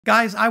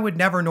Guys, I would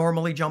never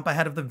normally jump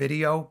ahead of the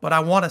video, but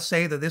I want to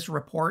say that this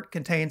report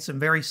contains some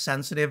very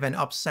sensitive and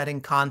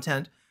upsetting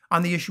content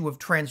on the issue of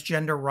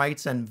transgender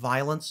rights and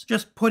violence.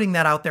 Just putting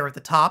that out there at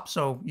the top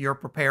so you're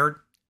prepared.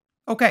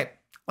 Okay,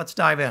 let's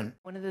dive in.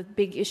 One of the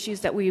big issues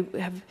that we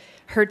have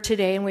heard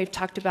today and we've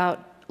talked about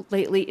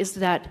lately is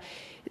that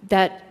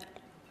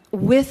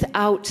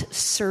without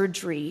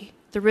surgery,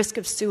 the risk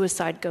of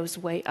suicide goes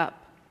way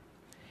up.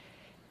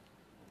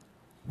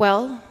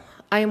 Well,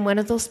 I am one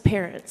of those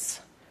parents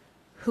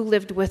who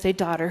lived with a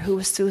daughter who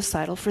was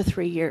suicidal for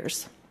 3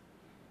 years.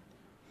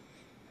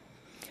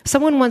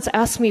 Someone once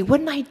asked me,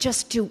 wouldn't I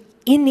just do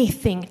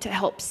anything to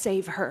help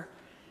save her?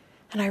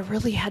 And I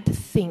really had to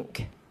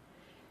think.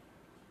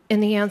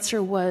 And the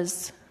answer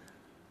was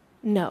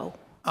no.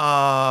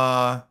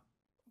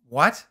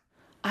 What?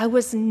 I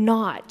was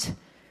not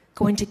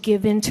going to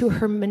give in to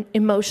her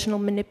emotional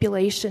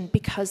manipulation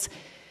because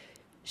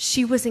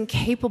she was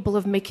incapable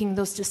of making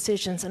those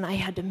decisions, and I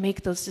had to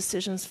make those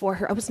decisions for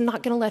her. I was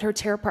not going to let her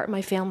tear apart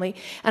my family,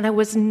 and I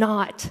was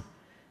not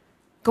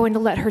going to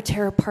let her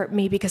tear apart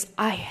me because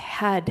I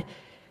had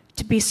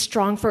to be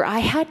strong for her. I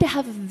had to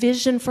have a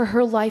vision for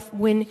her life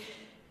when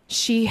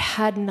she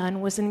had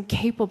none, was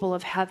incapable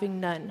of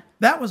having none.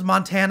 That was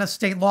Montana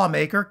state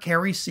lawmaker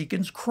Kerri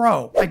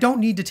Seekins-Crowe. I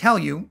don't need to tell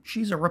you,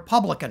 she's a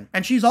Republican.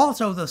 And she's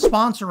also the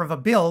sponsor of a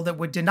bill that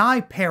would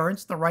deny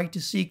parents the right to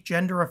seek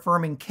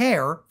gender-affirming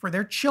care for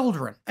their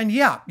children. And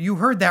yeah, you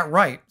heard that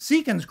right.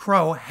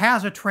 Seekins-Crowe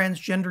has a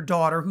transgender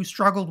daughter who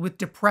struggled with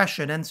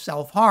depression and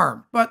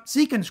self-harm. But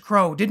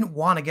Seekins-Crowe didn't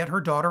want to get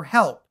her daughter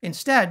help.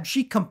 Instead,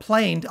 she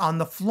complained on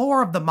the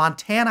floor of the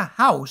Montana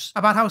House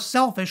about how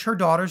selfish her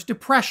daughter's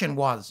depression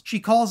was. She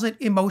calls it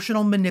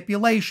emotional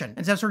manipulation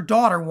and says her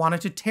daughter wanted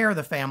to tear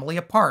the family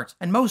apart.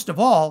 And most of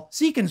all,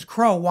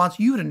 Seekins-Crowe wants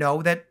you to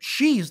know that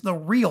she's the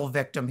real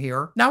victim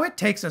here. Now, it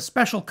takes a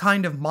special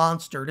kind of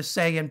monster to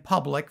say in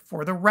public,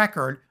 for the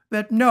record,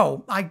 that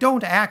no, I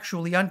don't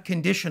actually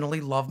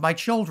unconditionally love my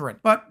children.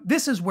 But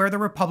this is where the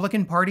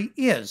Republican Party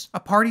is. A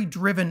party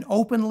driven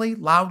openly,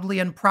 loudly,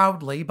 and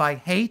proudly by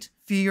hate,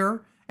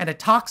 fear, and a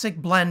toxic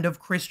blend of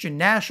Christian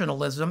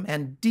nationalism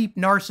and deep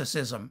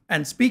narcissism.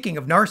 And speaking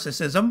of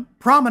narcissism,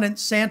 prominent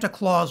Santa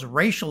Claus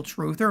racial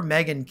truther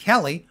Megyn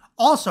Kelly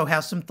also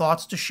has some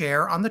thoughts to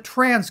share on the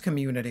trans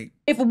community.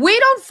 If we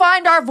don't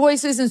find our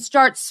voices and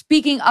start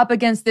speaking up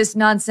against this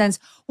nonsense,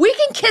 we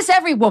can kiss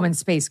every woman's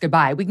space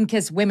goodbye. We can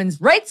kiss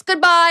women's rights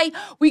goodbye.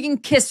 We can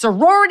kiss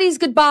sororities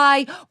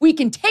goodbye. We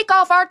can take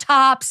off our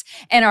tops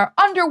and our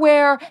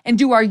underwear and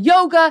do our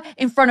yoga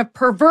in front of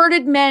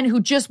perverted men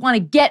who just want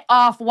to get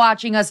off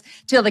watching us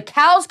till the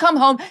cows come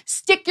home.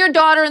 Stick your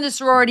daughter in the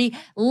sorority.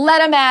 Let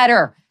them at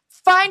her.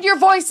 Find your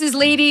voices,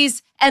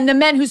 ladies, and the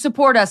men who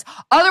support us.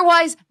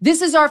 Otherwise,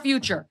 this is our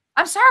future.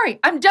 I'm sorry.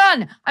 I'm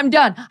done.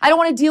 I don't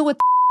want to deal with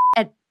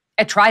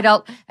at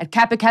Tri-Delt, at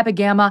Kappa Kappa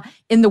Gamma,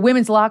 in the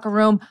women's locker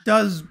room.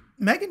 Does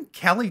Megyn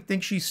Kelly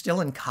think she's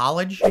still in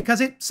college? Because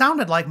it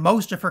sounded like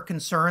most of her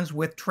concerns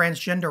with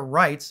transgender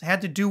rights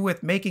had to do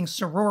with making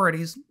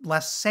sororities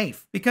less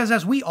safe. Because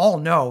as we all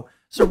know,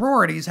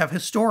 sororities have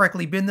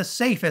historically been the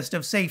safest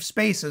of safe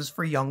spaces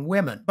for young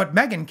women. But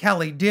Megyn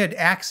Kelly did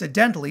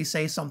accidentally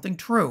say something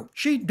true.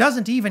 She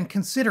doesn't even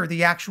consider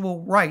the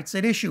actual rights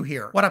at issue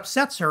here. What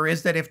upsets her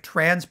is that if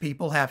trans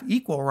people have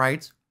equal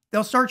rights,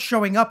 they'll start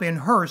showing up in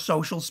her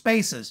social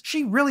spaces.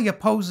 She really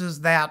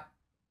opposes that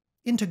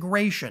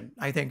integration,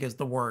 I think is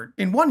the word.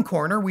 In one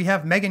corner, we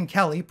have Megyn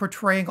Kelly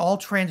portraying all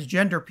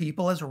transgender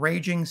people as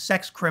raging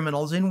sex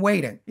criminals in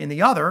waiting. In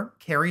the other,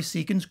 Kerri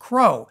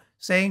Seekins-Crowe,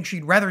 saying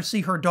she'd rather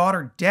see her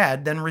daughter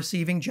dead than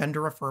receiving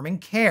gender-affirming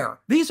care.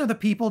 These are the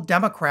people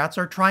Democrats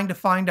are trying to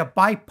find a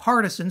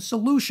bipartisan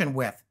solution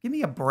with. Give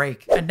me a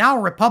break. And now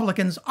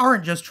Republicans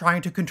aren't just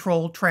trying to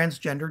control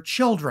transgender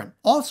children.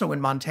 Also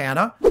in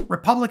Montana,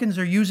 Republicans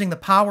are using the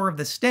power of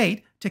the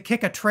state to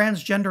kick a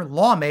transgender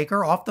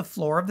lawmaker off the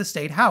floor of the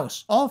state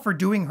house, all for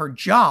doing her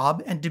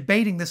job and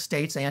debating the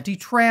state's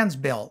anti-trans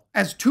bill.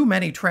 As too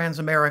many trans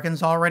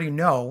Americans already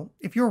know,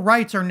 if your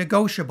rights are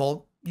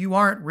negotiable, you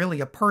aren't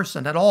really a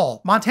person at all.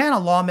 Montana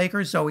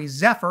lawmaker Zoe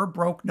Zephyr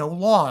broke no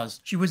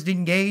laws. She was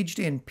engaged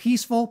in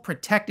peaceful,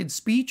 protected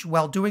speech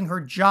while doing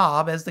her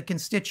job as the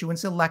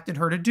constituents elected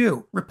her to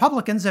do.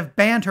 Republicans have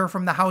banned her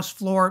from the House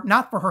floor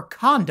not for her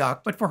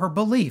conduct, but for her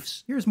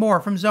beliefs. Here's more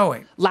from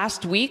Zoe.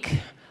 Last week,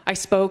 I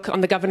spoke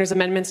on the governor's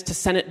amendments to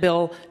Senate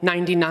Bill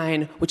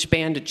 99, which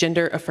banned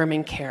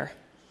gender-affirming care.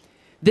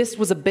 This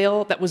was a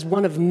bill that was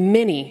one of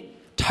many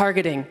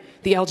targeting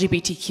the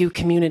LGBTQ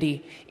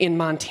community in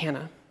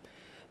Montana.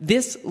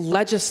 This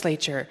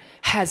legislature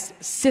has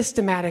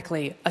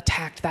systematically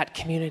attacked that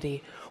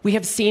community. We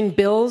have seen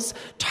bills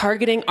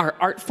targeting our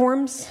art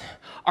forms,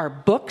 our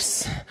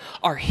books,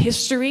 our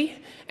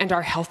history, and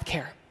our health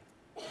care.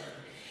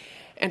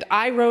 And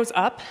I rose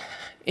up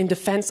in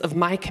defense of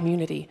my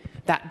community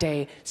that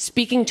day,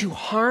 speaking to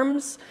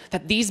harms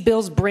that these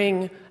bills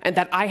bring and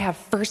that I have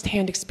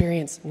firsthand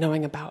experience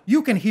knowing about.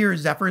 You can hear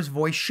Zephyr's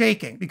voice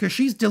shaking because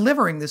she's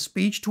delivering this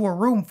speech to a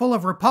room full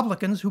of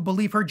Republicans who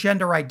believe her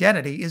gender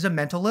identity is a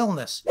mental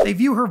illness. They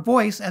view her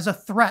voice as a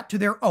threat to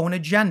their own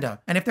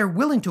agenda, and if they're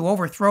willing to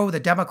overthrow the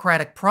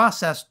democratic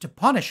process to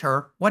punish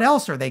her, what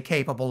else are they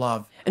capable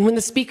of? And when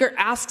the speaker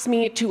asks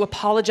me to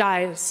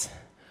apologize,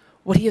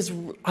 what he is,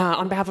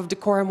 on behalf of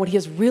decorum, what he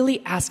is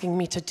really asking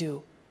me to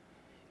do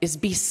is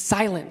be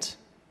silent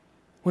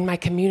when my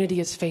community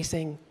is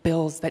facing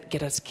bills that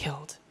get us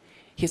killed.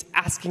 He is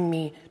asking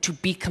me to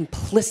be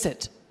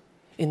complicit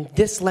in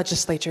this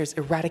legislature's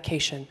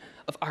eradication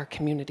of our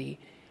community,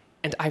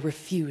 and I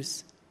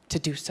refuse to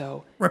do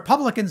so.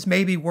 Republicans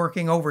may be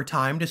working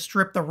overtime to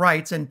strip the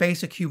rights and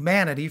basic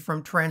humanity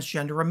from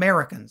transgender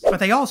Americans, but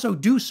they also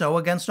do so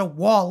against a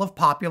wall of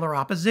popular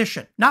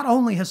opposition. Not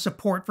only has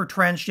support for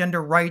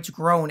transgender rights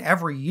grown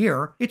every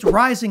year, it's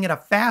rising at a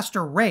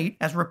faster rate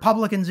as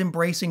Republicans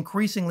embrace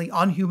increasingly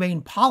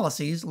unhumane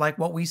policies like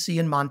what we see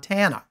in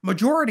Montana.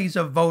 Majorities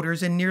of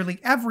voters in nearly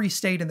every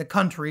state in the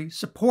country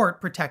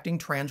support protecting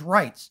trans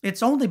rights.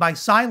 It's only by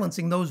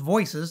silencing those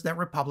voices that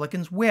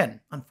Republicans win.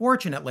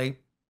 Unfortunately,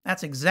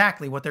 that's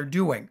exactly what they're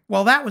doing.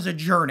 Well, that was a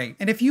journey,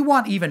 and if you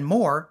want even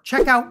more,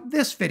 check out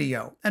this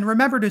video, and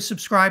remember to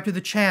subscribe to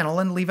the channel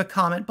and leave a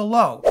comment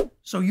below,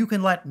 so you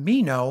can let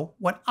me know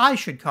what I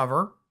should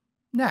cover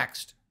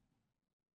next.